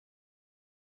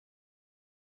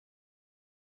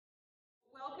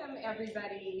Welcome,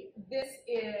 everybody. This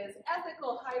is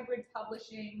Ethical Hybrid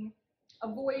Publishing,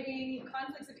 Avoiding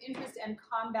Conflicts of Interest and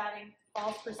Combating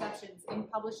False Perceptions in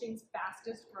Publishing's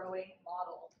Fastest Growing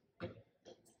Model.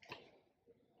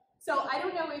 So I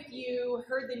don't know if you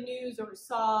heard the news or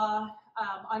saw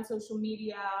on social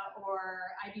media or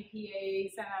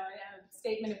IBPA sent out a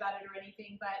statement about it or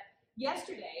anything, but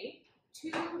yesterday, 2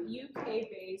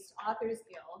 UK-based authors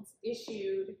guilds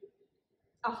issued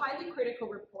a highly critical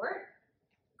report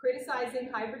criticizing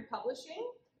hybrid publishing,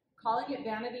 calling it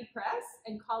vanity press,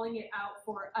 and calling it out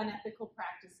for unethical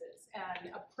practices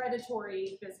and a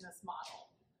predatory business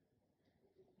model.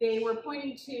 They were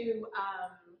pointing to,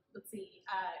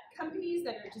 companies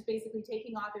that are just basically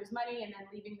taking authors' money and then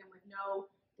leaving them with no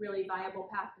really viable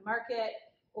path to market,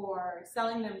 or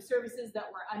selling them services that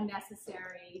were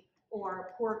unnecessary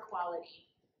or poor quality.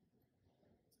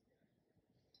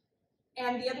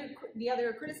 And the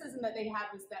other criticism that they had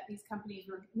was that these companies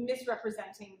were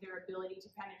misrepresenting their ability to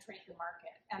penetrate the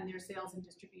market and their sales and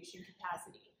distribution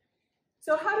capacity.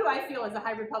 So how do I feel as a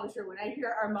hybrid publisher when I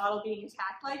hear our model being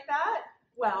attacked like that?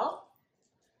 Well,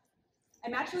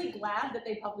 I'm actually glad that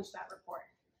they published that report,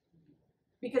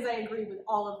 because I agree with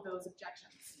all of those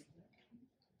objections.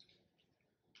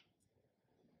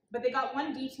 But they got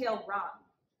one detail wrong.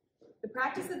 The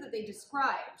practices that they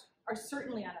described are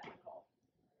certainly unethical,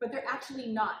 but they're actually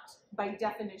not, by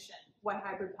definition, what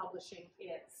hybrid publishing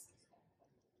is.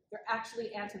 They're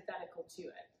actually antithetical to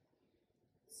it.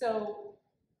 So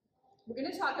we're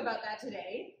going to talk about that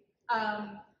today.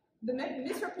 The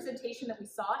misrepresentation that we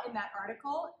saw in that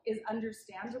article is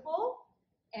understandable,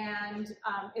 and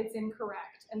it's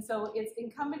incorrect. And so it's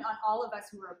incumbent on all of us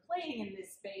who are playing in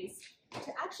this space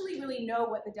to actually really know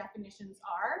what the definitions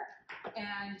are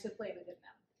and to play within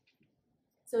them.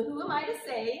 So who am I to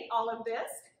say all of this?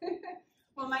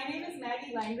 Well, my name is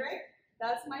Maggie Langrick.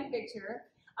 That's my picture.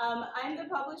 I'm the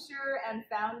publisher and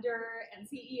founder and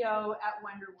CEO at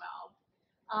Wonderwell.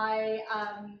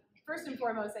 First and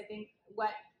foremost, I think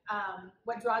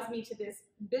what draws me to this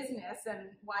business and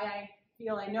why I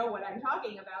feel I know what I'm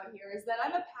talking about here is that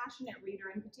I'm a passionate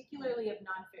reader, and particularly of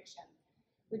nonfiction,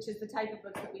 which is the type of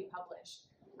books that we publish.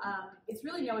 It's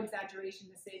really no exaggeration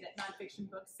to say that nonfiction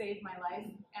books saved my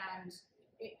life and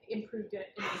it improved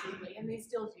it immensely, and they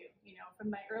still do, you know, from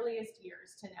my earliest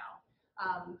years to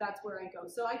now. That's where I go.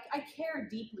 So I care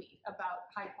deeply about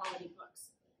high quality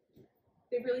books.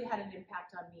 They've really had an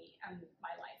impact on me and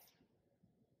my life.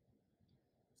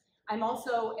 I'm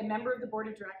also a member of the board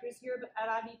of directors here at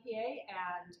IBPA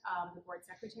and the board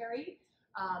secretary.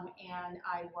 And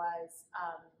I was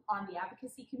on the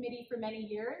advocacy committee for many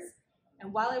years.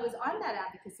 And while I was on that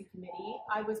advocacy committee,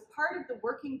 I was part of the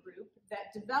working group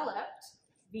that developed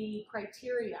the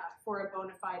criteria for a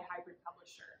bona fide hybrid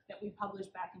publisher that we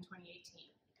published back in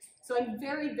 2018. So I'm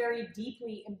very, very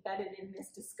deeply embedded in this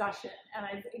discussion, and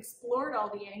I've explored all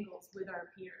the angles with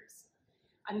our peers.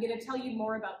 I'm going to tell you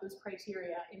more about those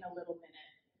criteria in a little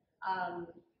minute.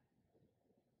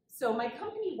 So my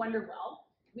company, Wonderwell,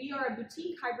 we are a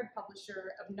boutique hybrid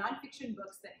publisher of nonfiction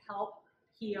books that help,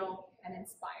 heal, and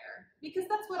inspire, because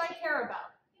that's what I care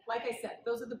about. Like I said,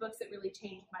 those are the books that really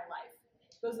changed my life.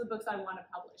 Those are the books I want to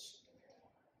publish.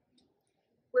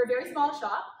 We're a very small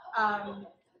shop.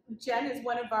 Jen is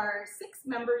one of our 6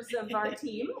 members of our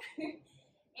team,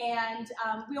 and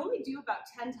we only do about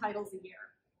 10 titles a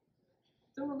year.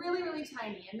 So we're really, really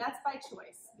tiny, and that's by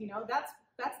choice. You know, that's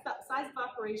the size of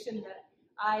operation that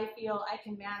I feel I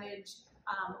can manage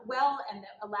well, and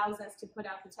that allows us to put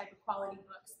out the type of quality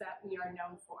books that we are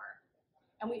known for.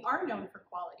 And we are known for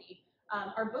quality.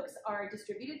 Our books are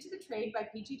distributed to the trade by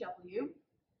PGW.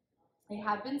 They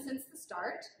have been since the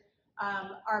start.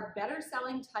 Our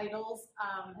better-selling titles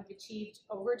have achieved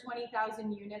over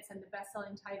 20,000 units, and the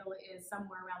best-selling title is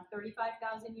somewhere around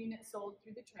 35,000 units sold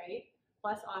through the trade,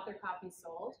 plus author copies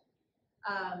sold.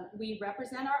 We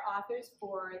represent our authors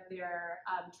for their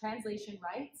translation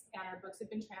rights, and our books have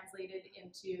been translated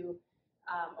into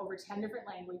over 10 different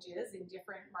languages in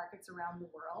different markets around the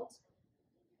world.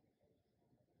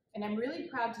 And I'm really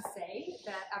proud to say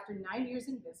that after 9 years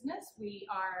in business, we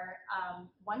are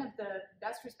one of the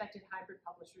best respected hybrid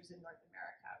publishers in North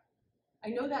America.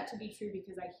 I know that to be true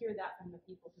because I hear that from the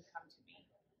people who come to me.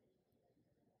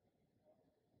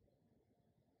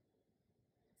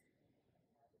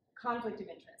 Conflict of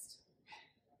interest.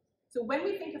 So when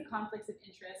we think of conflicts of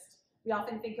interest, we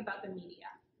often think about the media,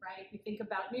 right? We think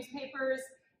about newspapers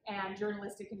and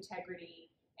journalistic integrity,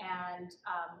 and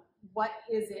what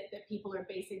is it that people are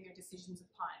basing their decisions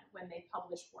upon when they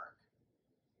publish work.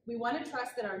 We want to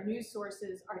trust that our news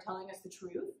sources are telling us the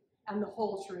truth and the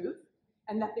whole truth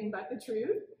and nothing but the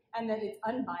truth, and that it's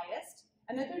unbiased,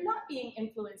 and that they're not being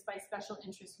influenced by special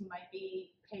interests who might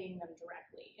be paying them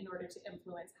directly in order to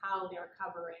influence how they're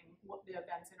covering the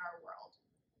events in our world.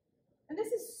 And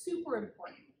this is super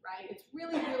important, right? It's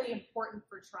really, really important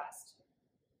for trust.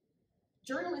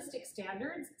 Journalistic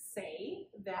standards say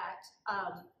that,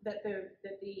 that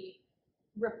the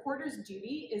reporter's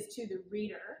duty is to the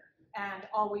reader and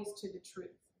always to the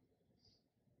truth.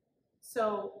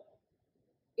 So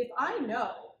if I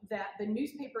know that the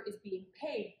newspaper is being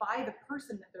paid by the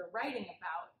person that they're writing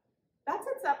about, that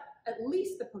sets up at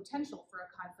least the potential for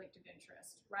a conflict of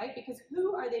interest, right? Because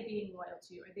who are they being loyal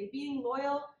to? Are they being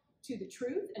loyal to the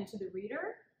truth and to the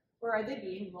reader, or are they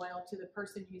being loyal to the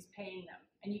person who's paying them?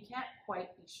 And you can't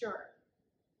quite be sure.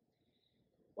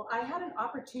 Well, I had an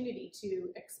opportunity to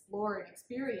explore and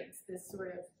experience this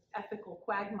sort of ethical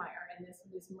quagmire and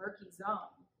this murky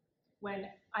zone when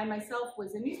I myself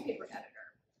was a newspaper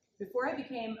editor. Before I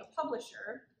became a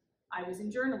publisher, I was in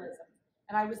journalism,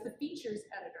 and I was the features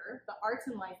editor, the arts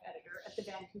and life editor at the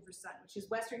Vancouver Sun, which is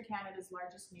Western Canada's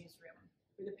largest newsroom.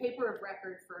 We're the paper of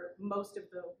record for most of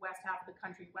the west half of the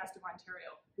country, west of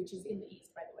Ontario, which is in the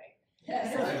east, by the way.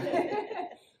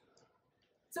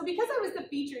 So because I was the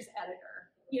features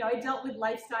editor, you know, I dealt with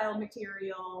lifestyle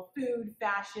material, food,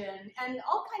 fashion, and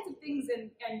all kinds of things in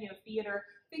you know, theater,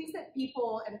 things that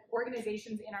people and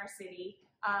organizations in our city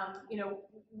you know,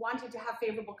 wanted to have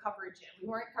favorable coverage in. We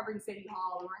weren't covering City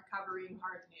Hall, we weren't covering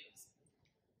hard news.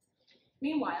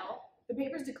 Meanwhile, the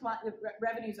paper's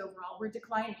revenues overall were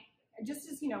declining. And just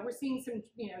as, you know, we're seeing some,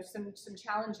 you know, some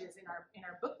challenges in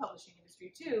our book publishing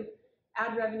industry too.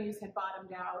 Ad revenues had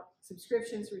bottomed out,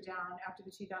 subscriptions were down after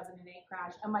the 2008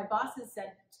 crash, and my bosses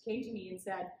came to me and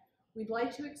said, we'd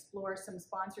like to explore some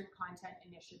sponsored content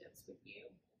initiatives with you.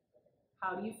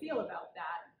 How do you feel about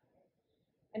that?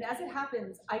 And as it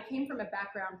happens, I came from a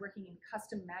background working in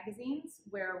custom magazines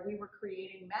where we were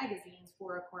creating magazines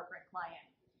for a corporate client.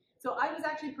 So I was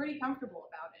actually pretty comfortable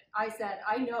about it. I said,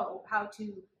 I know how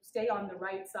to stay on the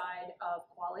right side of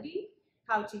quality,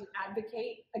 how to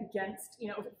advocate against, you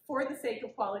know, for the sake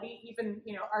of quality, even,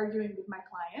 you know, arguing with my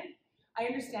client. I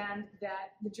understand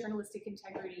that the journalistic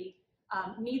integrity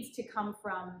needs to come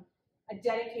from a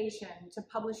dedication to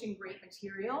publishing great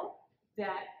material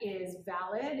that is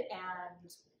valid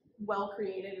and well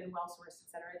created and well sourced, et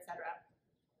cetera, et cetera.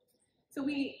 So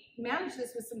we managed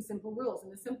this with some simple rules,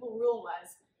 and the simple rule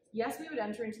was, yes, we would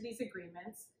enter into these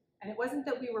agreements, and it wasn't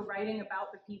that we were writing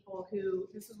about the people who,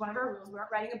 this was one of our rules, we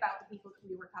weren't writing about the people that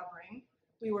we were covering.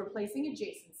 We were placing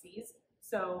adjacencies.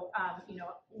 So, you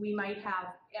know, we might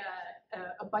have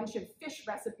a bunch of fish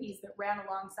recipes that ran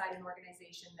alongside an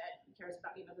organization that cares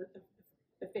about, you know,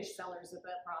 the fish sellers of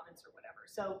the province or whatever.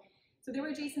 So there were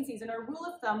adjacencies, and our rule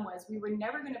of thumb was we were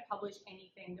never going to publish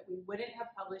anything that we wouldn't have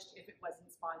published if it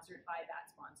wasn't sponsored by that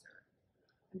sponsor.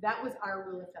 And that was our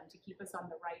rule of thumb, to keep us on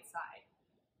the right side.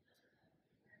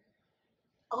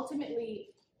 Ultimately,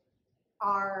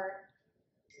 our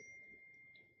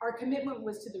commitment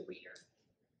was to the reader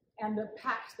and the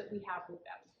pact that we have with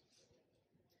them.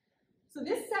 So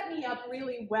this set me up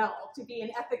really well to be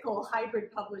an ethical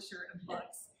hybrid publisher of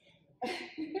books.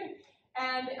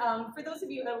 And for those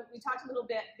of you, we talked a little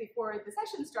bit before the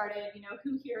session started, you know,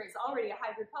 who here is already a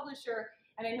hybrid publisher,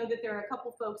 and I know that there are a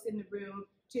couple folks in the room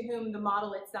to whom the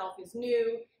model itself is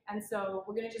new, and so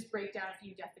we're going to just break down a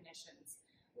few definitions.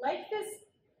 Like this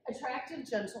attractive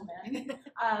gentleman,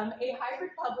 a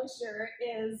hybrid publisher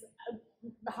is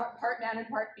part man and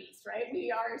part beast, right?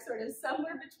 We are sort of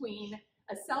somewhere between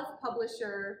a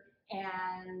self-publisher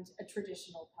and a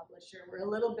traditional publisher. We're a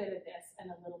little bit of this and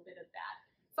a little bit of that.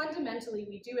 Fundamentally,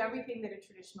 we do everything that a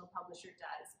traditional publisher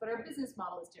does, but our business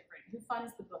model is different. Who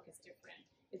funds the book is different.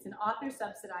 It's an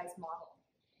author-subsidized model.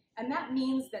 And that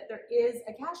means that there is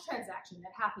a cash transaction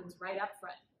that happens right up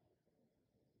front.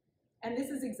 And this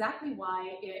is exactly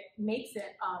why it makes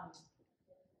it,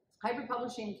 hybrid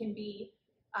publishing can be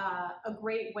a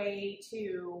great way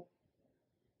to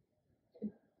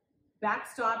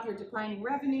backstop your declining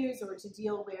revenues or to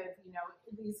deal with, you know,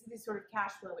 these sort of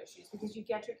cash flow issues, because you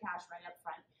get your cash right up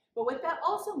front. But what that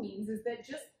also means is that,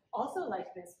 just also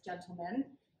like this gentleman,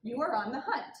 you are on the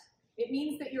hunt. It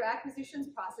means that your acquisitions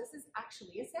process is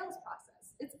actually a sales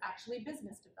process. It's actually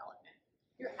business development.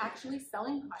 You're actually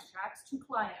selling contracts to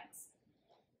clients.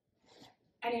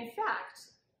 And in fact,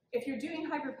 if you're doing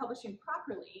hybrid publishing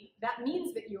properly, that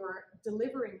means that you're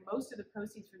delivering most of the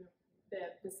proceeds from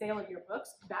the sale of your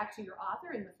books back to your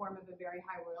author in the form of a very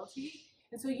high royalty.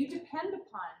 And so you depend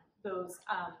upon those,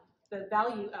 the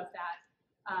value of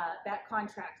that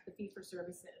contract, the fee for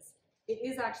services. It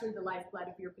is actually the lifeblood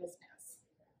of your business.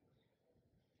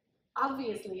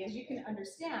 Obviously, as you can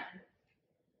understand,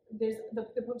 there's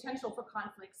the potential for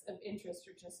conflicts of interest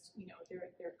are just, you know,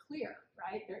 they're clear,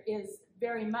 right? There is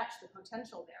very much the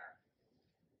potential there.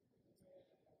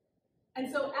 And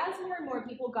so as more and more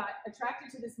people got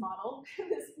attracted to this model,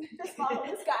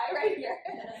 this guy right here,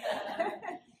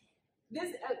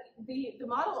 the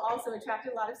model also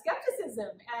attracted a lot of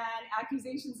skepticism and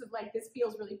accusations of like, this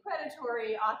feels really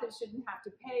predatory, authors shouldn't have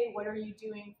to pay, what are you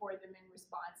doing for them in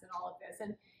response, and all of this.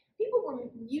 And people were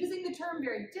using the term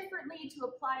very differently to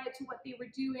apply it to what they were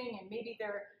doing, and maybe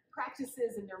their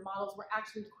practices and their models were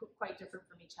actually quite different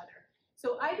from each other.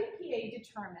 So IBPA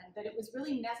determined that it was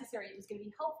really necessary, it was going to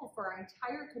be helpful for our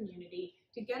entire community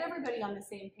to get everybody on the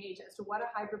same page as to what a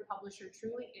hybrid publisher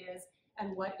truly is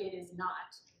and what it is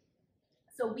not.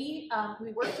 So we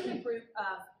worked in a group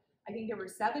of, I think there were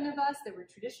 7 of us. There were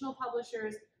traditional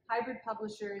publishers, hybrid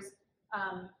publishers,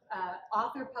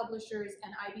 author publishers,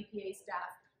 and IBPA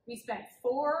staff. We spent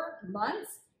 4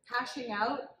 months hashing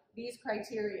out these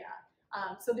criteria.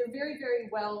 So they're very, very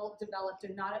well developed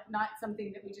and not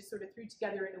something that we just sort of threw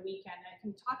together in a weekend. I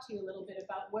can talk to you a little bit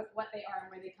about what they are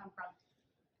and where they come from.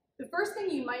 The first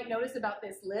thing you might notice about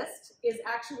this list is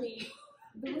actually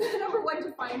the number 1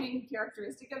 defining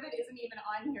characteristic of it isn't even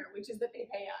on here, which is that they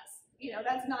pay us. You know,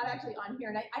 that's not actually on here.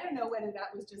 And I don't know whether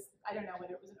that was just, I don't know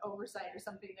whether it was an oversight or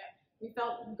something that we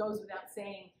felt goes without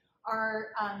saying.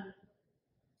 Our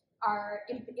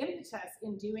impetus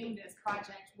in doing this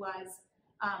project was,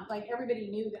 like everybody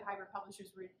knew that hybrid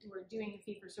publishers were doing a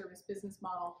fee-for-service business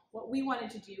model. What we wanted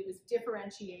to do was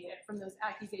differentiate it from those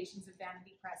accusations of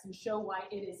vanity press and show why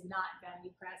it is not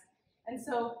vanity press. And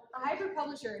so a hybrid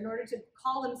publisher, in order to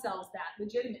call themselves that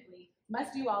legitimately,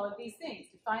 must do all of these things: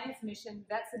 define its mission,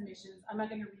 vet submissions. I'm not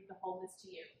going to read the whole list to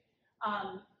you.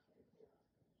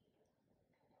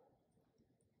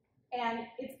 And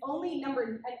it's only when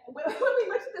we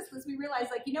looked at this list, we realized,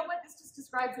 like, you know what, this just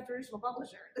describes a traditional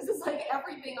publisher. This is like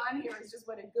everything on here is just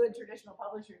what a good traditional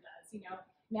publisher does, you know,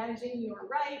 managing your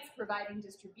rights, providing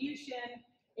distribution,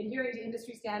 adhering to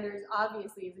industry standards,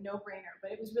 obviously is a no-brainer,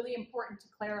 but it was really important to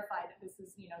clarify that this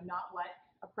is, you know, not what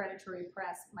a predatory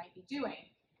press might be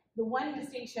doing. The one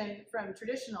distinction from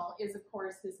traditional is, of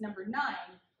course, this number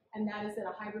 9, and that is that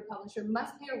a hybrid publisher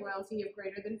must pay a royalty of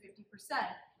greater than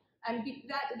 50%. And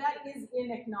that is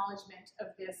in acknowledgement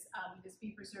of this, this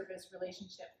fee-for-service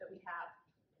relationship that we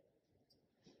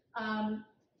have.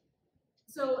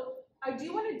 So I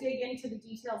do want to dig into the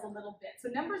details a little bit. So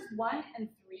numbers 1 and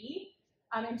 3,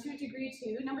 and to a degree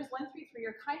 2, numbers 1 through 3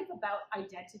 are kind of about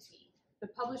identity, the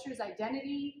publisher's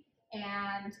identity,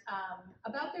 and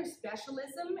about their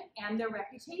specialism and their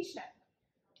reputation.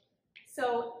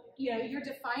 So, you know, you're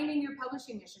defining your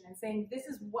publishing mission and saying, this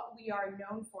is what we are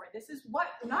known for. This is what,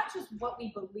 not just what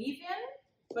we believe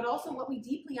in, but also what we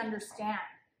deeply understand.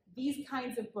 These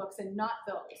kinds of books and not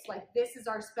those. Like, this is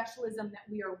our specialism that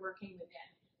we are working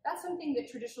within. That's something that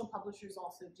traditional publishers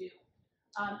also do.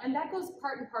 And that goes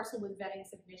part and parcel with vetting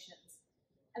submissions.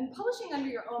 And publishing under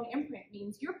your own imprint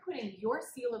means you're putting your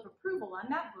seal of approval on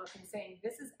that book and saying,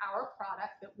 this is our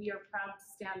product that we are proud to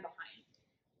stand behind.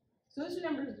 So those are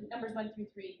numbers 1 through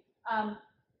 3.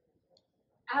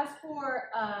 As for,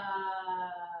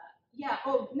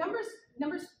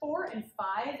 numbers 4 and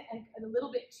 5 and a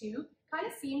little bit 2 kind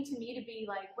of seem to me to be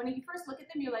like, when you first look at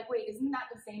them, you're like, wait, isn't that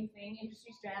the same thing,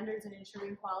 industry standards and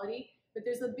ensuring quality? But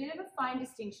there's a bit of a fine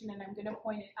distinction, and I'm going to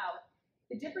point it out.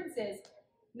 The difference is,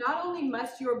 not only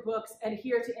must your books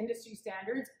adhere to industry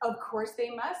standards, of course they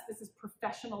must. This is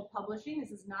professional publishing.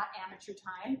 This is not amateur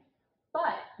time.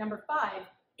 But number 5,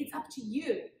 it's up to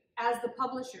you as the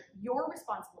publisher. You're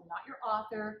responsible, not your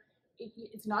author.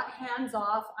 It's not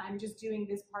hands-off. I'm just doing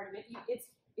this part of it.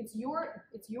 It's your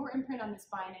imprint on the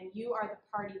spine, and you are the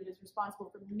party that is responsible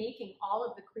for making all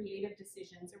of the creative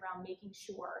decisions around making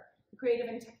sure, the creative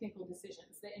and technical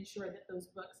decisions that ensure that those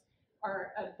books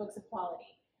are books of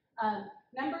quality.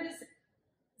 Numbers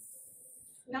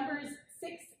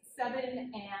 6,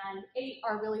 7, and 8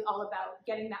 are really all about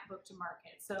getting that book to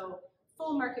market. So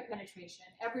full market penetration.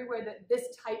 Everywhere that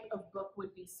this type of book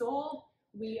would be sold,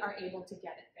 we are able to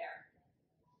get it there.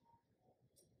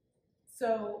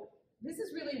 So this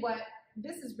is really what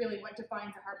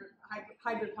defines a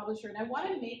hybrid publisher. And I want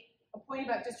to make a point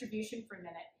about distribution for a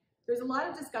minute. There's a lot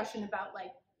of discussion about,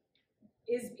 like,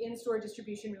 is in-store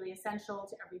distribution really essential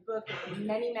to every book? There are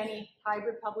many, many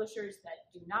hybrid publishers that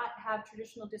do not have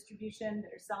traditional distribution,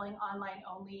 that are selling online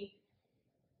only.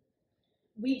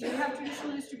 We do have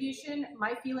traditional distribution.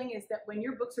 My feeling is that when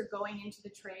your books are going into the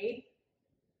trade,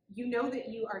 you know that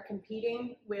you are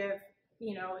competing with,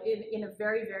 you know, in a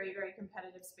very, very, very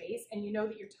competitive space, and you know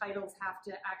that your titles have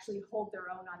to actually hold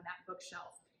their own on that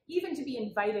bookshelf. even to be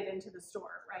invited into the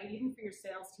store, right? Even for your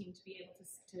sales team to be able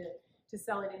to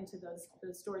sell it into those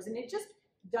stores. And it just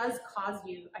does cause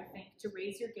you, I think, to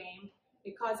raise your game.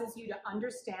 It causes you to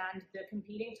understand the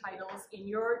competing titles in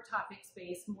your topic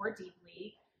space more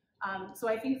deeply. So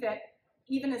I think that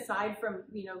even aside from,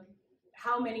 you know,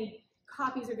 how many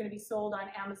copies are going to be sold on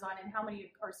Amazon and how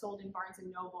many are sold in Barnes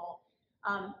and Noble,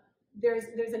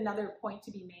 there's another point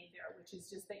to be made there, which is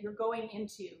just that you're going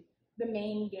into the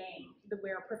main game,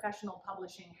 where professional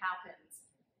publishing happens.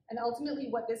 And ultimately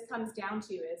what this comes down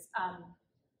to is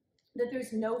that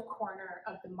there's no corner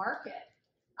of the market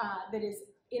that is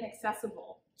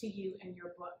inaccessible to you and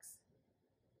your books.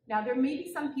 Now, there may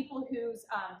be some people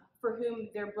for whom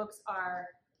their books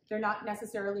they're not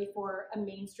necessarily for a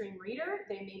mainstream reader.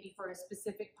 They may be for a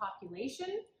specific population.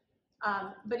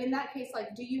 But in that case,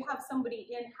 like, do you have somebody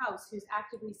in-house who's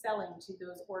actively selling to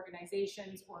those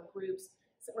organizations or groups,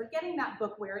 or getting that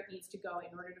book where it needs to go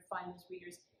in order to find those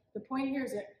readers? The point here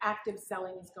is that active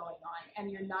selling is going on,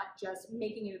 and you're not just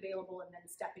making it available and then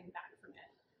stepping back from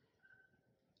it.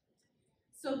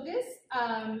 So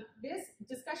this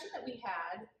discussion that we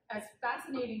had, as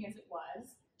fascinating as it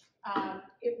was,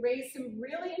 it raised some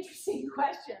really interesting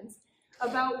questions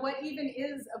about what even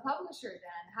is a publisher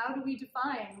then. How do we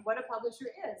define what a publisher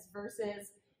is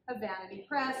versus a vanity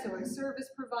press or a service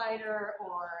provider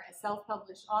or a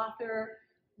self-published author?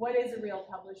 What is a real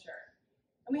publisher?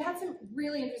 And we had some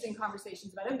really interesting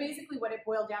conversations about it. And basically what it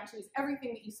boiled down to is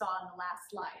everything that you saw on the last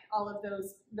slide, all of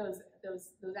those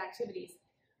activities.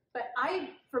 But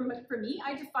for me,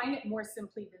 I define it more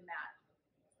simply than that.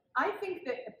 I think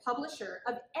that a publisher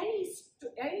of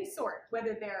any sort,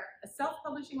 whether they're a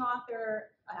self-publishing author,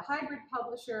 a hybrid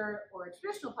publisher, or a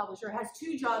traditional publisher, has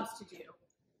two jobs to do.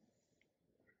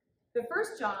 The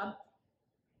first job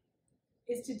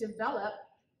is to develop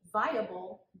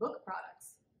viable book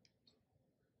products.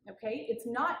 Okay? It's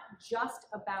not just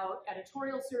about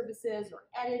editorial services or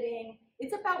editing.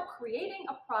 It's about creating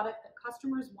a product that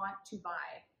customers want to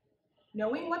buy,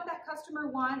 knowing what that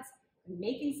customer wants, and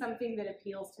making something that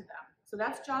appeals to them. So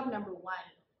that's job number one.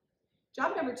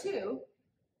 Job number two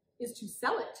is to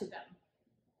sell it to them,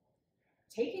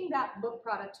 taking that book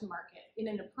product to market in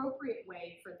an appropriate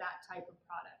way for that type of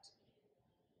product.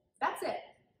 That's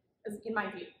it, in my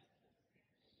view.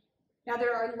 Now,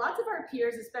 there are lots of our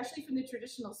peers, especially from the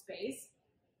traditional space,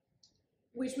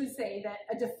 which would say that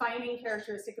a defining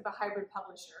characteristic of a hybrid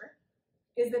publisher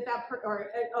is that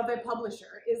of a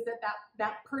publisher is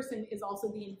that person is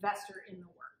also the investor in the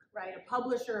work, right? A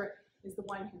publisher is the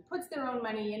one who puts their own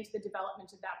money into the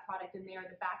development of that product, and they are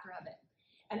the backer of it.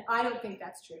 And I don't think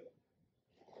that's true.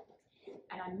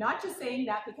 And I'm not just saying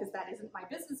that because that isn't my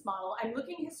business model. I'm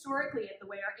looking historically at the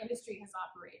way our industry has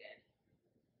operated.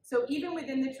 So even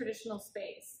within the traditional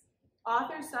space,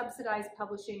 author-subsidized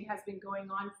publishing has been going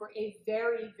on for a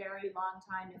very, very long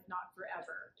time, if not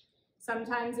forever.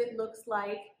 Sometimes it looks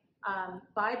like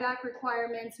buyback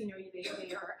requirements. You know,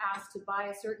 they are asked to buy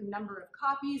a certain number of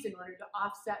copies in order to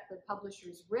offset the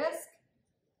publisher's risk.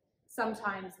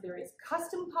 Sometimes there is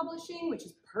custom publishing, which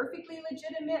is perfectly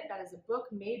legitimate. That is a book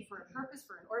made for a purpose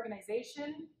for an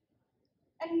organization.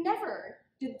 And never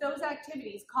did those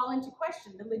activities call into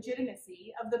question the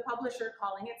legitimacy of the publisher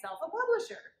calling itself a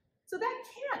publisher. So that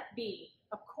can't be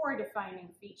a core defining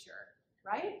feature,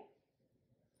 right?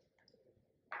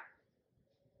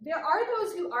 There are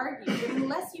those who argue that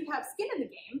unless you have skin in the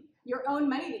game, your own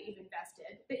money that you've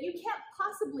invested, that you can't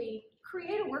possibly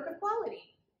create a work of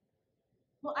quality.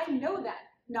 Well, I know that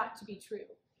not to be true,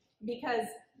 because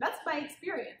that's my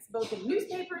experience, both in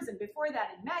newspapers and before that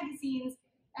in magazines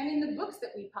and in the books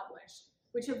that we publish,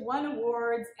 which have won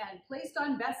awards and placed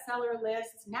on bestseller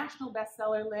lists, national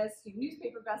bestseller lists,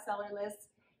 newspaper bestseller lists.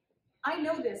 I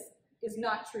know this is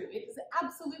not true. It is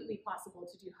absolutely possible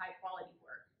to do high quality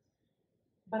work.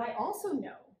 But I also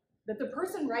know that the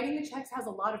person writing the checks has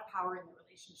a lot of power in the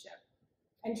relationship.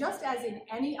 And just as in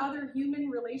any other human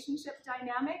relationship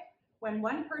dynamic, when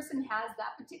one person has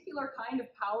that particular kind of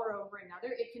power over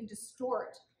another, it can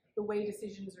distort the way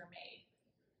decisions are made.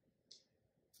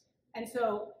 And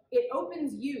so it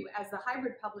opens you as the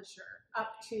hybrid publisher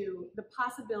up to the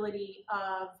possibility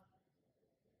of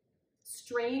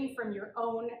straying from your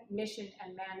own mission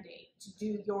and mandate to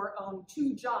do your own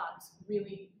two jobs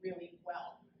really, really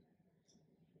well.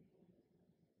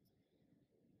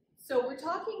 So we're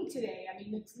talking today, I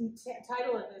mean, the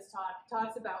title of this talk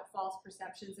talks about false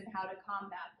perceptions and how to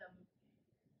combat them.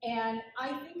 And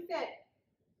I think that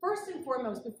first and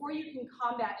foremost, before you can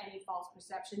combat any false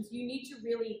perceptions, you need to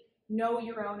really know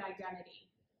your own identity.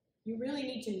 You really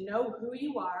need to know who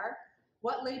you are,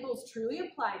 what labels truly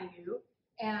apply to you,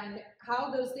 and how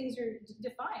those things are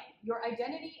defined, your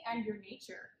identity and your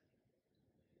nature.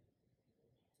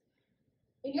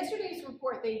 In yesterday's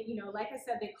report, they, like I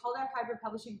said, they called out hybrid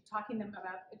publishing, talking about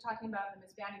them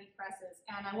as vanity presses,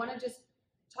 and I want to just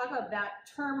talk about that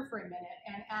term for a minute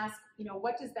and ask,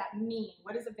 what does that mean?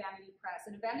 What is a vanity press?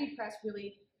 And a vanity press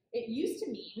really, it used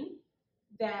to mean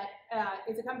that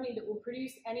it's a company that will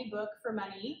produce any book for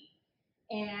money,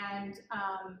 and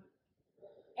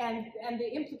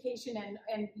the implication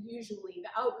and usually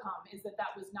the outcome is that that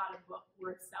was not a book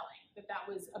worth selling, that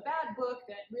was a bad book,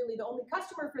 that really the only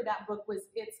customer for that book was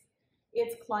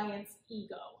its client's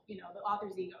ego, the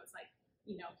author's ego. It's like,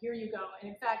 here you go. And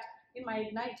in fact, in my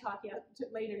Ignite talk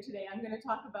later today, I'm going to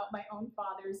talk about my own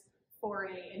father's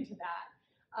foray into that.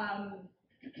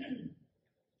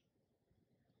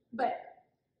 But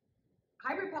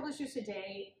hybrid publishers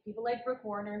today, people like Brooke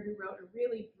Warner, who wrote a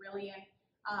really brilliant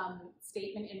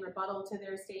statement in rebuttal to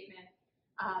their statement,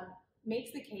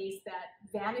 makes the case that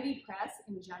vanity press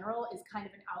in general is kind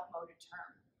of an outmoded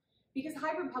term. Because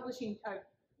hybrid publishing,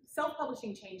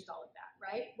 self-publishing changed all of that,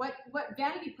 right? What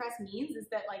vanity press means is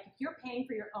that, like, if you're paying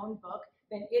for your own book,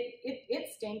 then it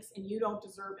stinks and you don't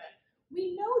deserve it.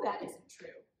 We know that isn't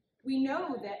true. We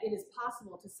know that it is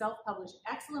possible to self-publish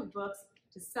excellent books,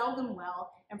 to sell them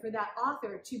well, and for that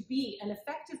author to be an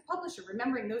effective publisher,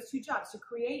 remembering those two jobs, to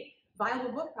create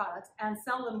viable book products and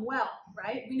sell them well,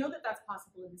 right? We know that that's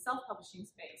possible in the self-publishing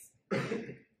space.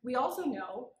 We also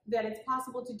know that it's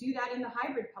possible to do that in the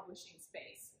hybrid publishing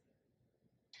space.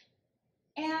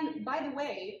 And by the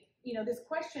way, this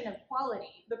question of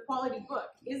quality, the quality book,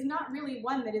 is not really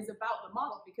one that is about the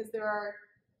model, because there are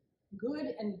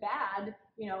good and bad,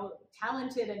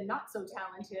 talented and not so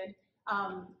talented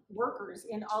workers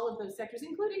in all of those sectors,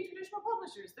 including traditional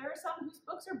publishers. There are some whose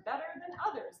books are better than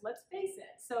others, let's face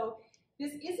it. So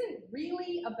this isn't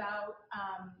really about,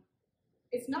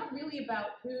 it's not really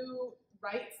about who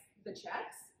writes the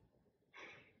checks.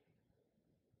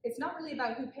 It's not really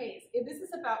about who pays. This is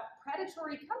about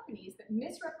predatory companies that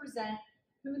misrepresent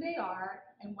who they are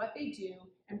and what they do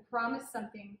and promise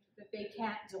something that they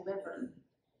can't deliver.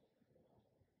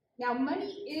 Now,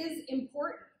 money is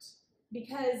important,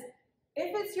 because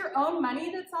if it's your own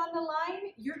money that's on the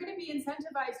line, you're going to be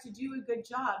incentivized to do a good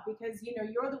job, because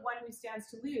you're the one who stands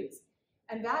to lose.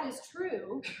 And that is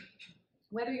true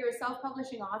whether you're a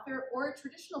self-publishing author or a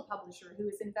traditional publisher who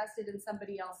is invested in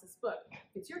somebody else's book.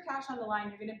 If it's your cash on the line,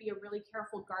 you're going to be a really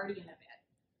careful guardian of it.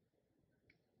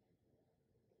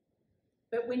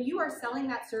 But when you are selling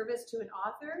that service to an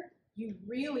author, you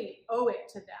really owe it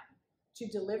to them to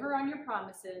deliver on your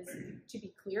promises, to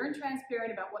be clear and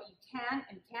transparent about what you can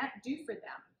and can't do for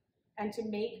them, and to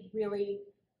make really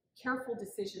careful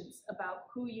decisions about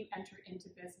who you enter into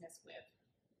business with.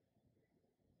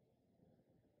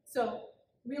 So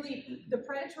really, the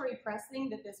predatory press thing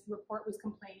that this report was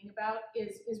complaining about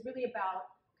is really about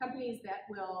companies that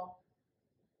will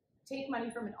take money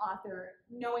from an author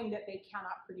knowing that they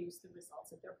cannot produce the results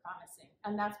that they're promising.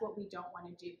 And that's what we don't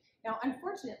want to do. Now,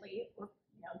 unfortunately, or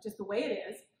just the way it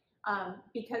is,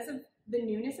 because of the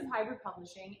newness of hybrid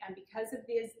publishing and because of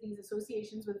these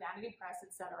associations with vanity press,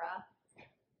 etc.,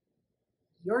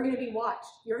 you're going to be watched.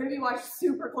 You're going to be watched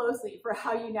super closely for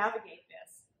how you navigate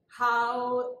this.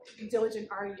 How diligent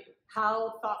are you?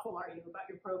 How thoughtful are you about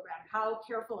your program? How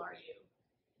careful are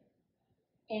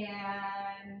you?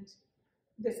 And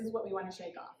this is what we want to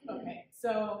shake off. Okay,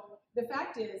 so the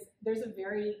fact is, there's a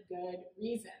very good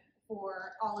reason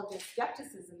for all of this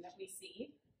skepticism that we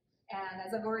see. And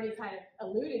as I've already kind of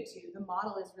alluded to, the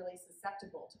model is really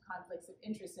susceptible to conflicts of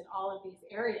interest in all of these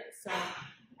areas. So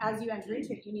as you enter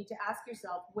into it, you need to ask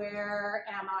yourself, where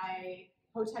am I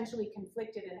potentially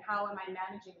conflicted and how am I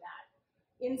managing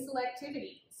that? In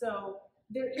selectivity, so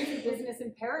there is a business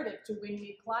imperative to win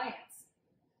new clients.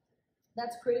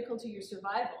 That's critical to your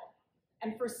survival.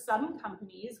 And for some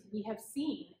companies, we have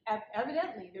seen,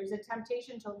 evidently, there's a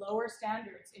temptation to lower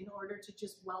standards in order to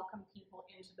just welcome people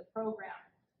into the program.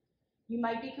 You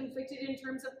might be conflicted in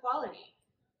terms of quality.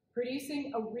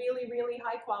 Producing a really, really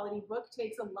high quality book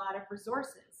takes a lot of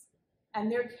resources.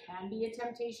 And there can be a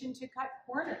temptation to cut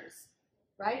corners,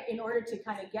 right, in order to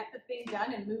kind of get the thing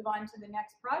done and move on to the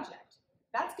next project.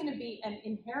 That's going to be an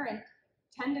inherent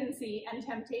tendency and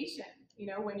temptation,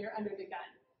 when you're under the gun.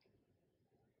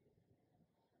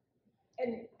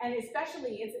 And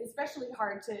especially, it's especially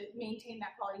hard to maintain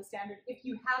that quality standard if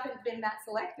you haven't been that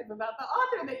selective about the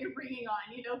author that you're bringing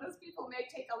on. Those people may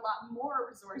take a lot more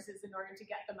resources in order to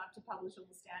get them up to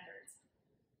publishable standards.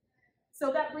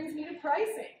 So that brings me to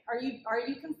pricing. Are you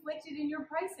conflicted in your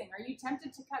pricing? Are you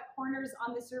tempted to cut corners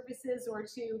on the services or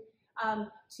to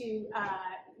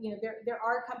There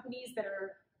are companies that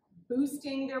are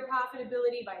boosting their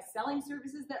profitability by selling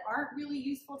services that aren't really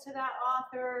useful to that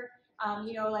author.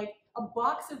 Like a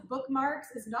box of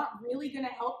bookmarks is not really going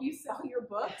to help you sell your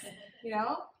books,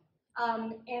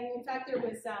 And in fact, there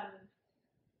was,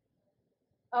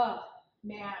 oh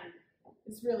man,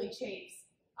 this really chafes.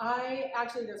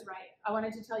 That's right. I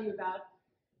wanted to tell you about,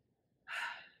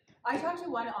 I talked to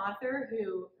one author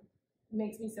who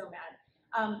makes me so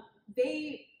mad.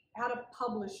 They had a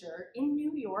publisher in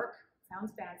New York,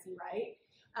 sounds fancy, right?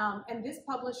 And this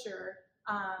publisher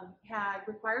had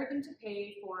required them to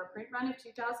pay for a print run of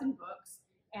 2,000 books,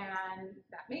 and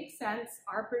that makes sense.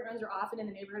 Our print runs are often in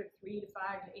the neighborhood of 3,000 to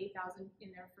 5,000 to 8,000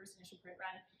 in their first initial print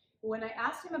run. When I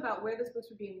asked him about where those books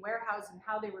were being warehoused and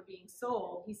how they were being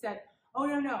sold, he said, oh,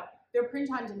 no, they're print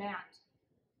on demand.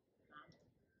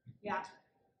 Yeah,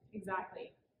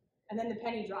 exactly. And then the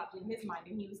penny dropped in his mind,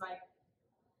 and he was like,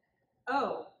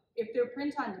 oh, if they're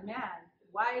print on demand,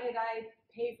 why did I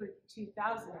pay for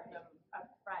 2,000 of them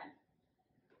up front?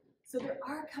 So there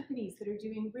are companies that are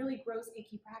doing really gross,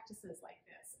 icky practices like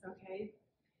this, okay?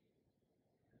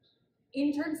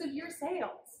 In terms of your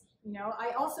sales,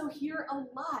 I also hear a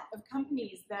lot of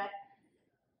companies that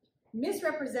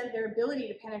misrepresent their ability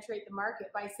to penetrate the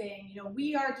market by saying,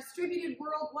 we are distributed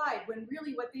worldwide, when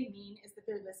really what they mean is that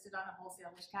they're listed on a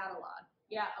wholesaler's catalog.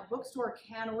 Yeah, a bookstore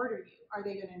can order you. Are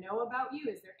they going to know about you?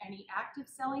 Is there any active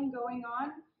selling going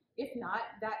on? If not,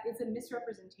 that is a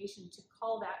misrepresentation to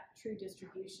call that true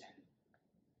distribution.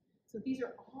 So these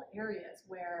are all areas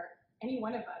where any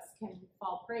one of us can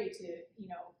fall prey to,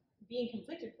 being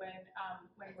conflicted when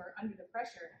we're under the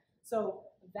pressure. So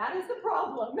that is the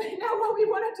problem. Now what we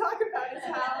want to talk about is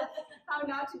how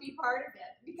not to be part of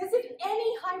it. Because if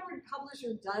any hybrid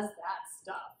publisher does that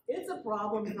stuff, it's a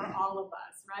problem for all of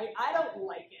us, right? I don't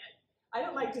like it. I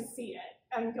don't like to see it.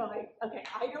 I'm going, okay,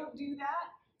 I don't do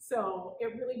that. So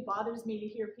it really bothers me to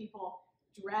hear people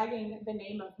dragging the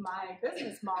name of my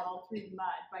business model through the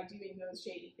mud by doing those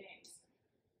shady things.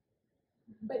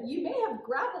 But you may have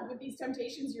grappled with these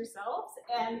temptations yourselves,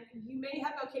 and you may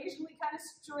have occasionally kind of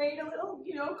strayed a little,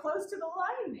 close to the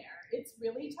line there. It's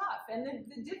really tough. And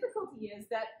the difficulty is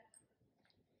that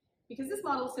because this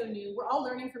model is so new, we're all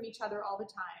learning from each other all the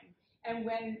time. And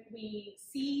when we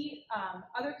see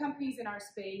other companies in our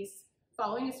space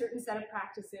following a certain set of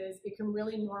practices, it can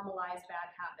really normalize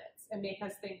bad habits and make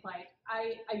us think like,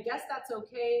 I guess that's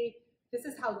okay. This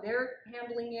is how they're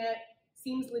handling it.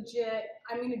 Seems legit.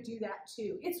 I'm going to do that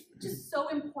too. It's just so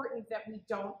important that we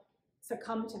don't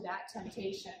succumb to that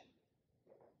temptation.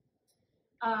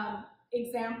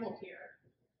 Example here.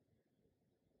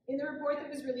 In the report that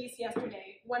was released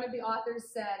yesterday, one of the authors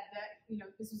said that,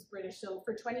 this was British, so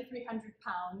for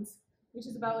 £2,300, which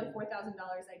is about like $4,000,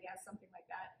 I guess, something like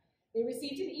that, they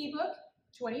received an ebook,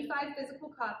 25 physical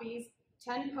copies,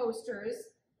 10 posters,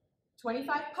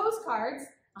 25 postcards,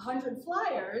 100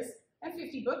 flyers, and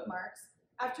 50 bookmarks,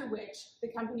 after which the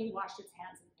company washed its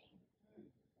hands of me.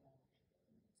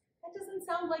 That doesn't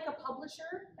sound like a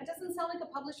publisher. That doesn't sound like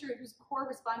a publisher whose core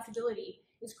responsibility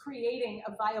is creating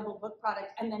a viable book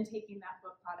product and then taking that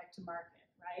book product to market,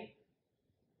 right?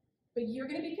 But you're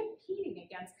going to be competing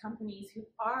against companies who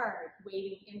are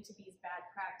wading into these bad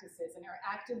practices and are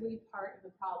actively part of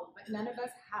the problem. But none of us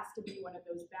has to be one of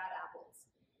those bad apples.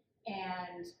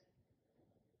 And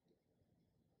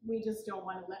we just don't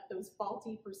want to let those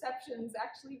faulty perceptions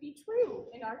actually be true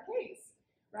in our case,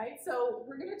 right? So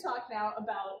we're going to talk now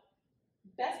about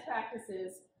best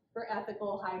practices for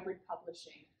ethical hybrid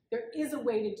publishing. There is a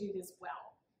way to do this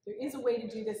well. There is a way to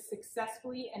do this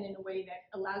successfully and in a way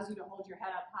that allows you to hold your head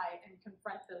up high and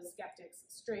confront those skeptics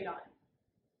straight on.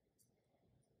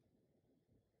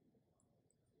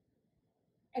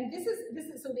 And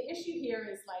so the issue here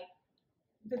is like,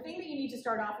 the thing that you need to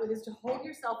start off with is to hold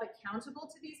yourself accountable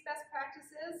to these best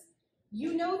practices.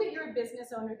 You know that you're a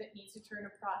business owner that needs to turn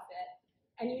a profit,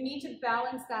 and you need to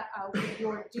balance that out with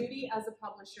your duty as a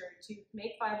publisher to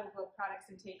make viable book products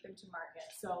and take them to market.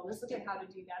 So let's look at how to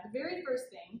do that. The very first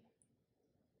thing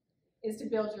is to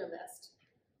build your list.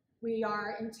 We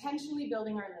are intentionally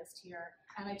building our list here,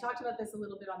 and I talked about this a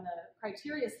little bit on the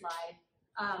criteria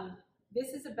slide. This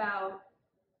is about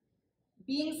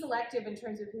being selective in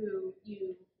terms of who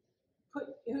you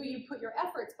put your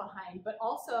efforts behind, but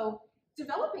also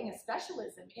developing a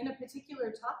specialism in a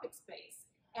particular topic space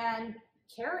and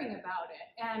caring about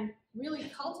it and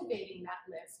really cultivating that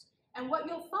list. And what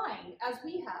you'll find, as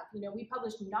we have, we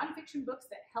publish nonfiction books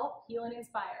that help, heal, and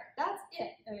inspire. That's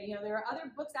it. There are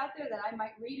other books out there that I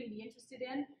might read and be interested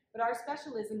in, but our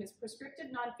specialism is prescriptive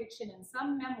nonfiction and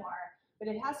some memoir, but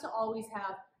it has to always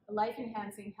have a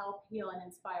life-enhancing, help, heal, and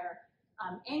inspire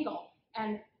angle.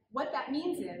 And what that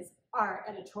means is our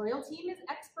editorial team is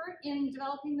expert in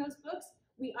developing those books.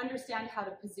 We understand how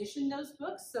to position those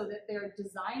books so that their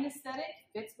design aesthetic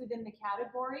fits within the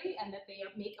category and that they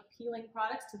make appealing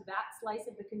products to that slice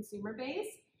of the consumer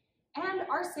base. And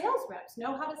our sales reps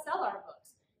know how to sell our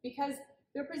books because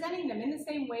they're presenting them in the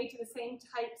same way to the same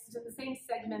types, to the same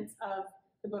segments of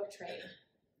the book trade.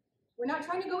 We're not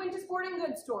trying to go into sporting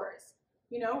goods stores.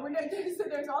 You know, we're not, so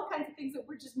there's all kinds of things that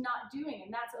we're just not doing,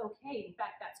 and that's okay. In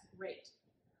fact, that's great.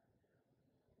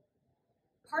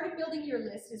 Part of building your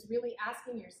list is really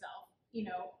asking yourself, you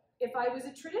know, if I was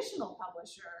a traditional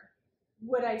publisher,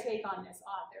 would I take on this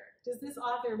author? Does this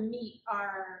author meet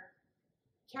our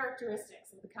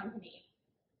characteristics of the company?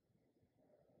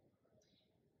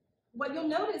 What you'll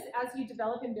notice as you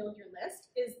develop and build your list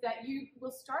is that you will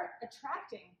start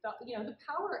attracting, the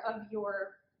power of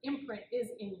your imprint is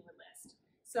in your list.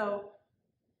 So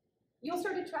you'll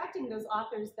start attracting those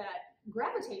authors that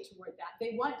gravitate toward that.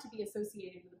 They want to be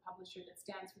associated with a publisher that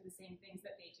stands for the same things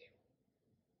that they do.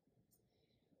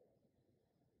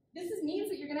 This means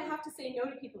that you're going to have to say no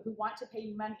to people who want to pay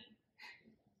you money.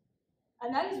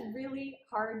 And that is really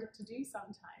hard to do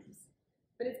sometimes,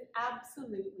 but it's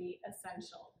absolutely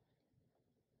essential.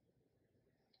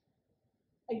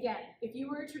 Again, if you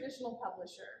were a traditional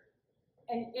publisher,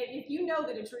 and if you know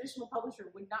that a traditional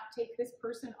publisher would not take this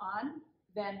person on,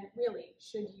 then really,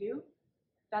 should you?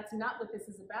 That's not what this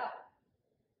is about.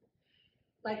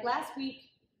 Like last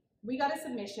week, we got a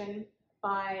submission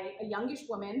by a youngish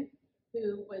woman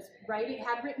who was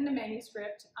had written a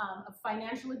manuscript of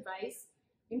financial advice,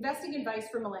 investing advice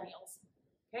for millennials.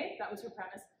 Okay, that was her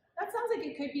premise. That sounds like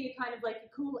it could be kind of like a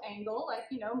cool angle, like,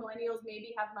 you know, millennials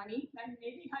maybe have money, and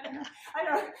maybe, I don't know.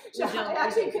 I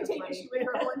actually could take issue with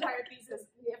her whole entire thesis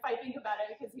if I think about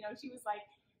it, because, you know, she was like,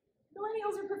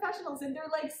 millennials are professionals and they're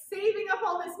like saving up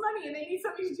all this money and they need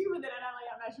something to do with it. And I'm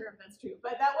like, I'm not sure if that's true,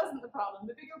 but that wasn't the problem.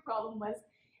 The bigger problem was,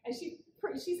 and she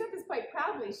said this quite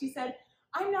proudly, she said,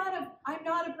 I'm not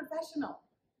a professional.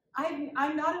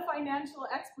 I'm not a financial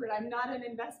expert. I'm not an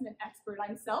investment expert.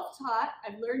 I'm self-taught.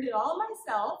 I've learned it all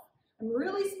myself. I'm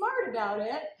really smart about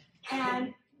it.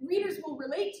 And readers will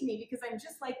relate to me because I'm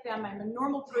just like them. I'm a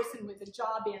normal person with a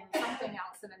job in something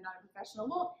else and I'm not a professional.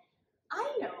 Well,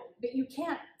 I know that you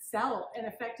can't sell and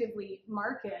effectively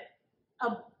market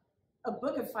a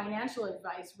book of financial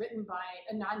advice written by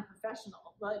a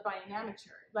non-professional, by an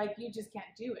amateur. Like, you just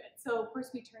can't do it. So of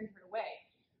course we turned her away.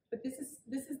 But these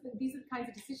are the kinds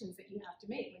of decisions that you have to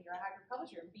make when you're a hybrid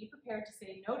publisher. Be prepared to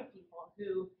say no to people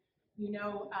who, you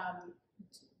know,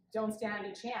 don't stand a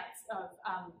chance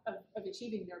of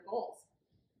achieving their goals.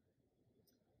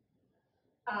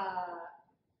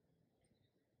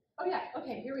 Oh yeah,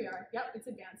 okay, here we are. Yep, it's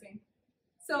advancing.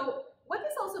 So what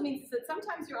this also means is that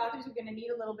sometimes your authors are going to need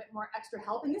a little bit more extra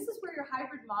help, and this is where your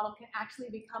hybrid model can actually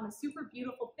become a super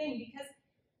beautiful thing, because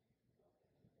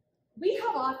we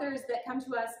have authors that come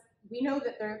to us. We know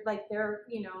that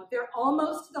they're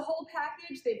almost the whole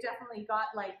package. They've definitely got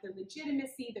like the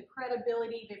legitimacy, the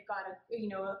credibility. They've got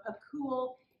a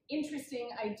cool, interesting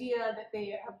idea that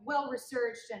they have well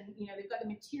researched, and they've got the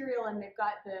material and they've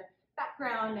got the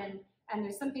background, and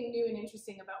there's something new and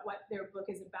interesting about what their book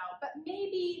is about. But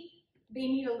maybe they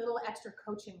need a little extra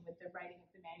coaching with the writing of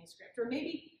the manuscript, or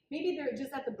maybe they're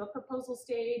just at the book proposal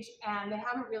stage and they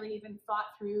haven't really even thought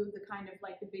through the kind of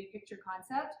like the big picture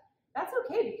concept. That's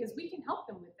okay, because we can help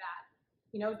them with that.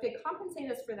 If they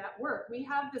compensate us for that work, we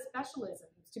have the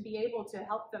specialisms to be able to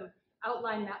help them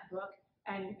outline that book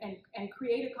and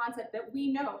create a concept that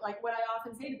we know. Like, what I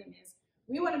often say to them is,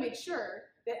 we want to make sure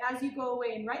that as you go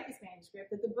away and write this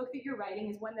manuscript, that the book that you're writing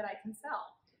is one that I can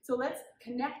sell. So let's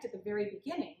connect at the very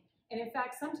beginning. And in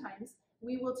fact, sometimes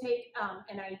we will take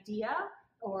an idea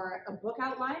or a book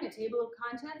outline, a table of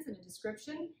contents, and a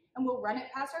description, and we'll run it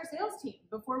past our sales team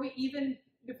before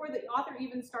the author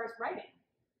even starts writing.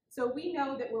 So we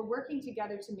know that we're working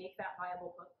together to make that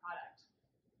viable book product.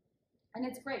 And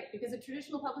it's great, because a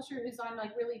traditional publisher who's on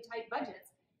like really tight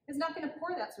budgets is not going to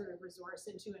pour that sort of resource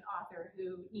into an author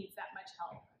who needs that much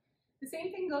help. The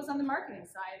same thing goes on the marketing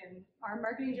side, and our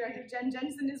marketing director, Jen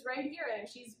Jensen, is right here, and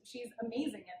she's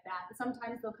amazing at that.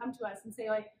 Sometimes they'll come to us and say,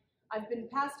 like, I've been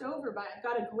passed over, but I've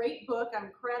got a great book,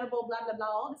 I'm credible, blah, blah, blah,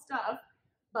 all this stuff,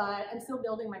 but I'm still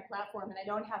building my platform and I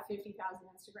don't have 50,000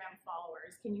 Instagram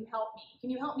followers. Can you help me? Can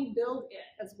you help me build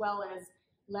it as well as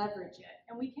leverage it?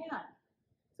 And we can.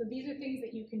 So these are things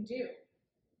that you can do.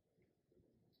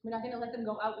 We're not going to let them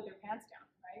go out with their pants down,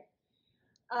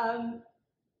 right?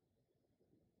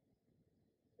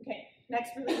 Okay,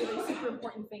 next really, really super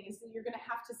important thing is that you're going to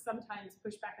have to sometimes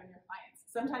push back on your clients.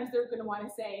 Sometimes they're going to want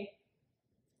to say,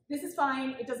 this is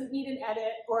fine, it doesn't need an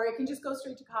edit, or it can just go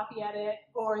straight to copy edit,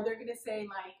 or they're going to say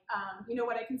like, you know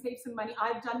what, I can save some money.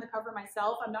 I've done the cover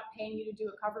myself. I'm not paying you to do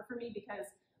a cover for me because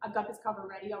I've got this cover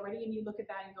ready already. And you look at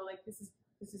that and go like, this is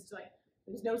like,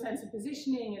 there's no sense of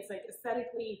positioning. It's like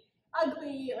aesthetically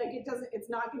ugly. Like it's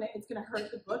going to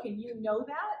hurt the book, and you know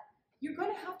that. You're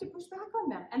going to have to push back on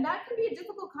them. And that can be a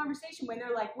difficult conversation when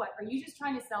they're like, what, are you just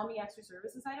trying to sell me extra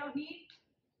services I don't need?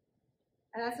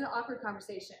 And that's an awkward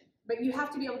conversation. But you have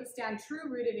to be able to stand true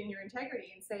rooted in your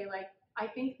integrity and say like, I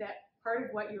think that part of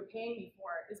what you're paying me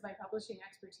for is my publishing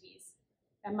expertise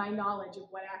and my knowledge of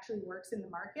what actually works in the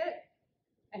market.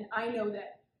 And I know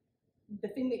that the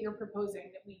thing that you're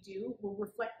proposing that we do will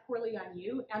reflect poorly on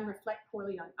you and reflect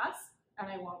poorly on us, and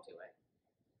I won't do it.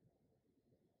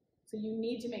 So you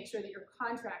need to make sure that your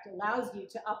contract allows you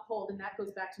to uphold, and that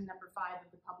goes back to number 5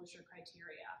 of the publisher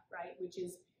criteria, right? Which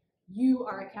is you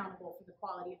are accountable for the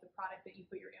quality of the product that you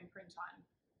put your imprint on.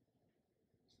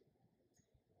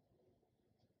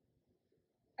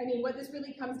 I mean, what this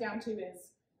really comes down to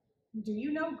is, do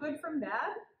you know good from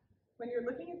bad when you're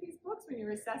looking at these books, when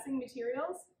you're assessing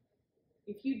materials?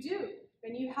 If you do,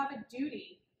 then you have a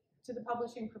duty to the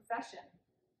publishing profession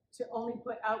to only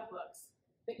put out books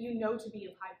that you know to be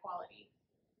of high quality.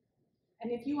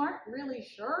 And if you aren't really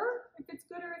sure if it's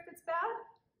good or if it's bad,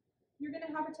 you're going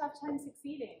to have a tough time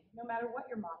succeeding, no matter what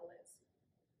your model is.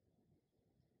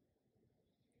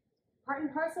 Part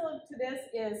and parcel to this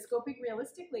is scoping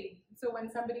realistically. So when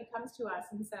somebody comes to us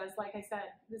and says, like I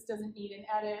said, this doesn't need an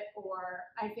edit, or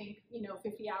I think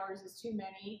 50 hours is too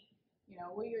many.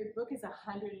 Well, your book is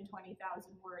 120,000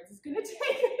 words. It's going to take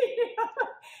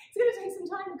it's going to take some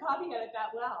time to copy edit that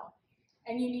well.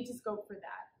 And you need to scope for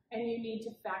that. And you need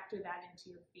to factor that into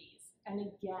your fees. And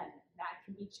again, that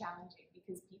can be challenging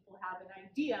because people have an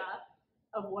idea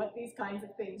of what these kinds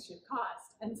of things should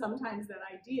cost. And sometimes that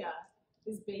idea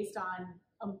is based on,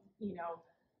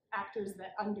 actors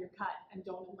that undercut and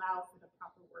don't allow for the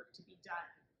proper work to be done.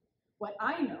 What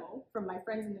I know from my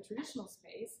friends in the traditional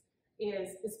space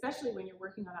is, especially when you're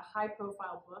working on a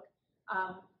high-profile book,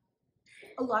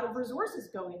 a lot of resources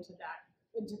go into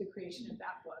the creation of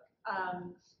that book.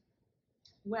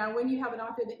 Well, when you have an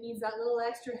author that needs that little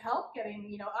extra help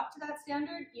getting, up to that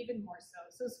standard, even more so.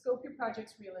 So scope your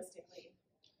projects realistically.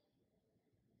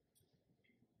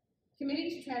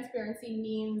 Committing to transparency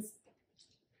means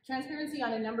transparency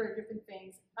on a number of different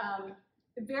things.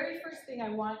 The very first thing I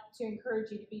want to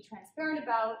encourage you to be transparent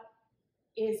about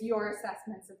is your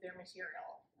assessments of their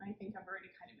material. I think I've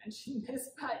already kind of mentioned this,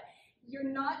 but you're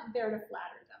not there to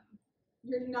flatter them.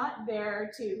 You're not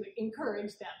there to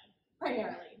encourage them,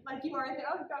 primarily. Like you are there,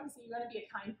 obviously you want to be a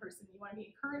kind person, you want to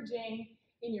be encouraging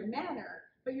in your manner,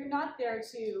 but you're not there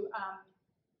to,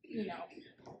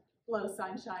 blow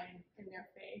sunshine in their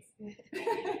face.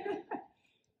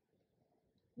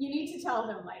 You need to tell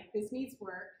them, like, this needs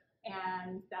work,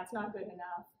 and that's not good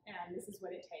enough, and this is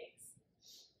what it takes.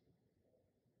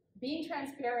 Being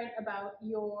transparent about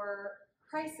your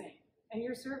pricing and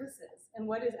your services and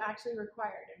what is actually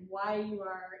required and why you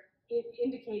are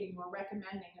indicating or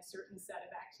recommending a certain set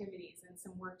of activities and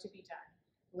some work to be done.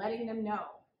 Letting them know.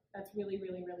 That's really,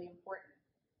 really, really important.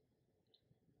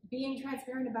 Being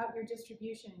transparent about your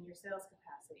distribution and your sales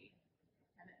capacity.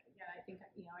 And again, I think,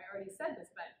 I already said this,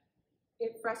 but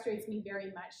it frustrates me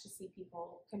very much to see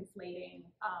people conflating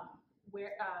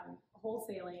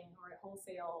wholesaling or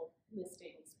wholesale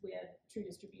listings with true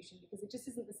distribution, because it just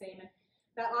isn't the same. And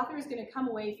that author is going to come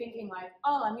away thinking like,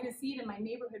 oh, I'm going to see it in my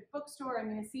neighborhood bookstore, I'm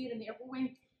going to see it in the airport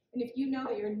wing. And if you know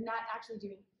that you're not actually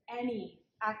doing any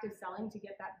active selling to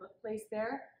get that book placed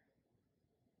there,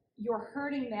 you're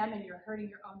hurting them and you're hurting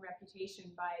your own reputation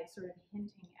by sort of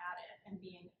hinting at it and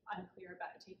being unclear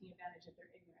about it, taking advantage of their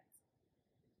ignorance.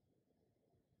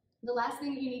 The last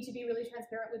thing that you need to be really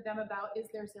transparent with them about is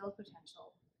their sales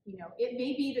potential. It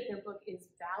may be that their book is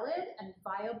valid and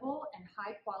viable and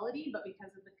high quality, but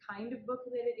because of the kind of book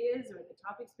that it is or the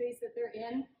topic space that they're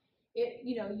in,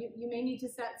 you may need to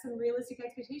set some realistic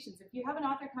expectations. If you have an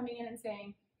author coming in and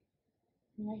saying,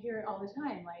 I hear it all the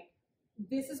time, like,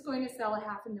 this is going to sell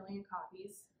 500,000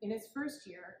 copies in its first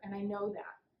year, and I know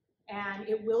that. And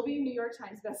it will be a New York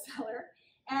Times bestseller.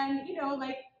 And,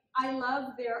 I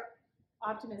love their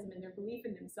optimism and their belief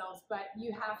in themselves, but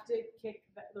you have to kick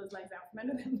those legs out from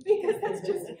under them, because that's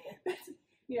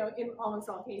in almost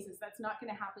all cases, that's not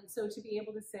going to happen. So to be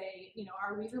able to say,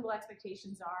 our reasonable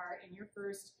expectations are in your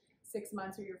first 6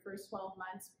 months or your first 12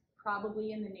 months,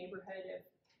 probably in the neighborhood of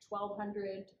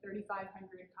 1,200 to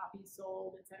 3,500 copies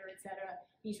sold, et cetera,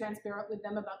 be transparent with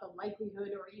them about the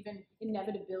likelihood or even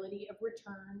inevitability of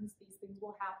returns. These things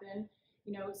will happen.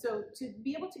 You know, so to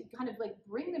be able to kind of like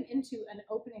bring them into an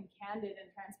open and candid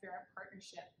and transparent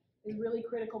partnership is a really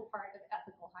critical part of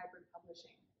ethical hybrid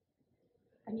publishing.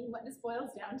 I mean, what this boils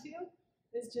down to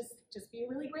is just be a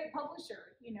really great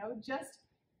publisher, you know, just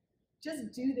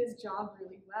do this job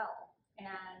really well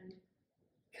and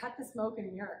cut the smoke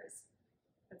and mirrors.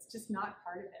 That's just not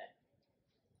part of it.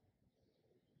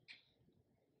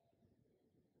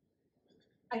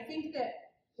 I think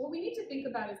that what we need to think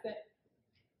about is that,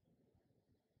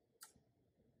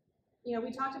 you know,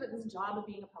 we talked about this job of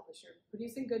being a publisher,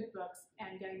 producing good books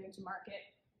and getting them to market.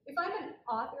 If I'm an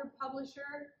author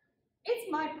publisher,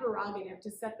 it's my prerogative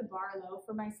to set the bar low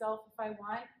for myself if I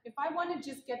want. If I want to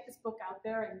just get this book out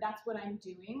there and that's what I'm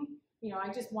doing, you know,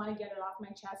 I just want to get it off my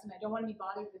chest and I don't want to be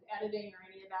bothered with editing or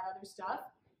any of that other stuff,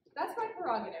 that's my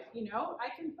prerogative, you know. I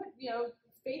can put, you know,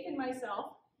 faith in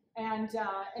myself and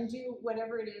do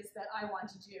whatever it is that I want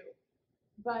to do.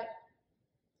 But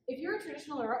if you're a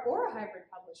traditional or a hybrid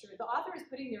publisher, the author is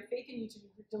putting their faith in you to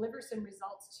deliver some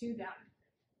results to them.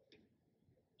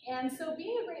 And so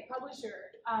being a great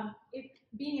publisher,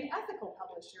 being an ethical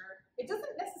publisher, it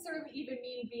doesn't necessarily even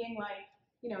mean being like,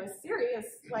 you know, a serious,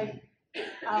 like,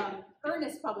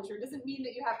 earnest publisher. It doesn't mean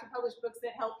that you have to publish books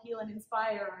that help heal and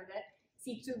inspire or that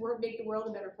seek to make the world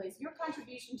a better place. Your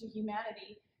contribution to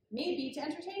humanity may be to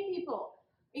entertain people.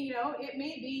 You know, it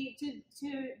may be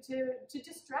to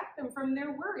distract them from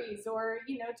their worries or,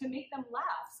 you know, to make them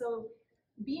laugh. So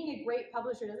being a great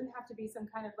publisher doesn't have to be some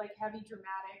kind of like heavy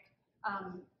dramatic,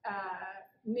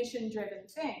 mission-driven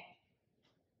thing.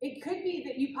 It could be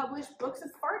that you publish books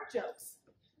of fart jokes.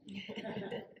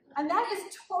 And that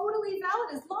is totally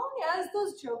valid as long as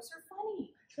those jokes are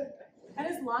funny. And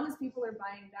as long as people are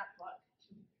buying that book.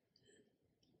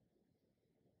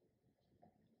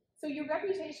 So your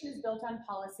reputation is built on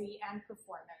policy and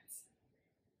performance.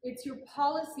 It's your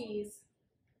policies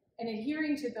and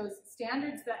adhering to those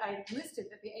standards that I listed,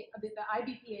 that the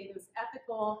IBPA, those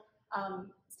ethical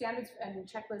standards and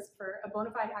checklists for a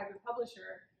bona fide hybrid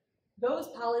publisher, those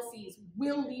policies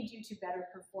will lead you to better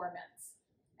performance.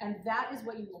 And that is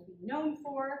what you will be known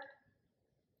for.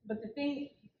 But the thing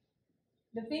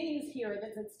is here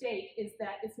that's at stake is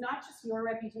that it's not just your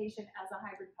reputation as a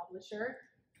hybrid publisher,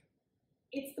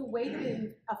 it's the way that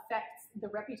it affects the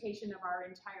reputation of our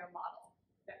entire model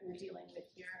that we're dealing with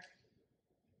here.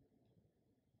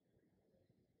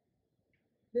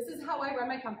 This is how I run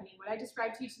my company. What I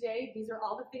described to you today, these are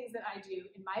all the things that I do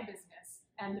in my business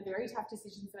and the very tough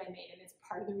decisions that I made, and it's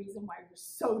part of the reason why we're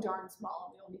so darn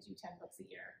small and we only do 10 books a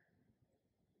year.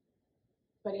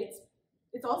 But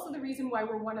it's also the reason why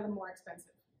we're one of the more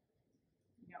expensive,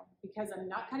 you know, because I'm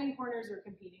not cutting corners or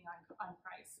competing on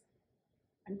price.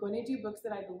 I'm going to do books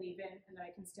that I believe in and that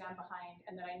I can stand behind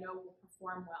and that I know will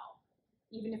perform well,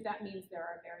 even if that means there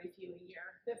are very few a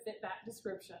year that fit that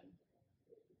description.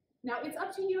 Now, it's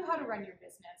up to you how to run your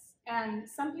business. And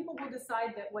some people will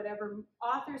decide that whatever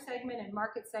author segment and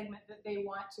market segment that they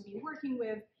want to be working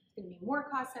with is going to be more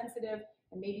cost sensitive,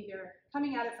 and maybe they're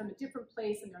coming at it from a different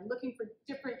place and they're looking for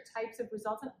different types of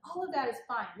results, and all of that is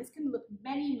fine. This can look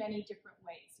many, many different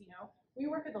ways, you know. We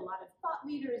work with a lot of thought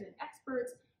leaders and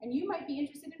experts, and you might be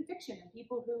interested in fiction and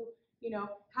people who, you know,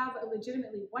 have a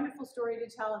legitimately wonderful story to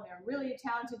tell and they're really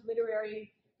talented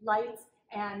literary lights,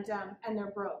 and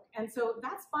they're broke. And so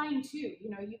that's fine too.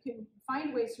 You know, you can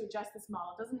find ways to adjust this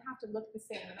model. It doesn't have to look the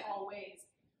same in all ways.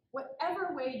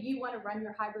 Whatever way you want to run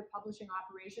your hybrid publishing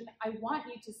operation, I want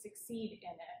you to succeed in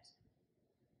it.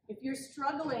 If you're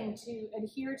struggling to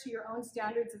adhere to your own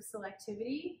standards of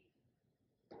selectivity,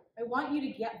 I want you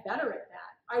to get better at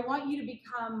that. I want you to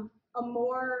become a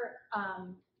more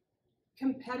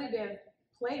competitive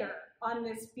player on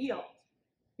this field,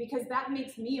 because that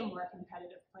makes me a more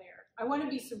competitive player. I want to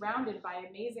be surrounded by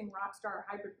amazing rock star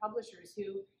hybrid publishers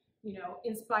who, you know,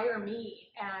 inspire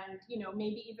me and, you know,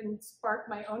 maybe even spark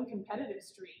my own competitive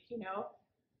streak, you know.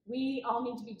 We all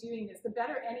need to be doing this. The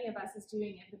better any of us is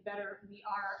doing it, the better we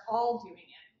are all doing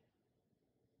it.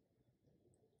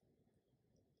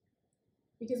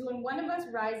 Because when one of us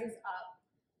rises up,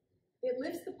 it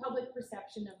lifts the public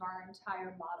perception of our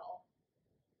entire model.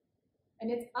 And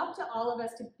it's up to all of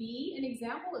us to be an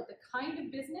example of the kind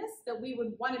of business that we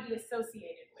would want to be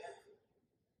associated with.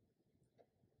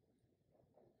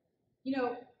 You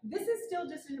know, this is still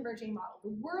just an emerging model.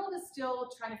 The world is still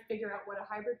trying to figure out what a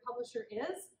hybrid publisher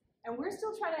is, and we're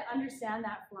still trying to understand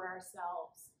that for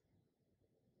ourselves.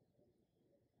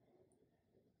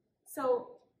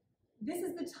 So This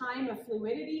is the time of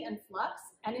fluidity and flux,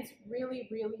 and it's really,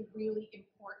 really, really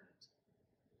important.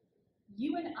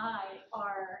 You and I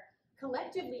are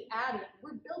collectively adding,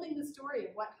 we're building the story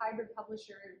of what hybrid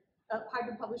publishing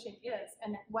is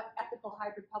and what ethical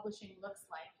hybrid publishing looks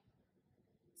like.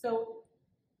 So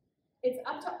it's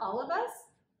up to all of us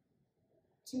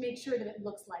to make sure that it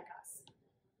looks like us.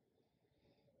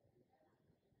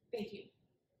 Thank you.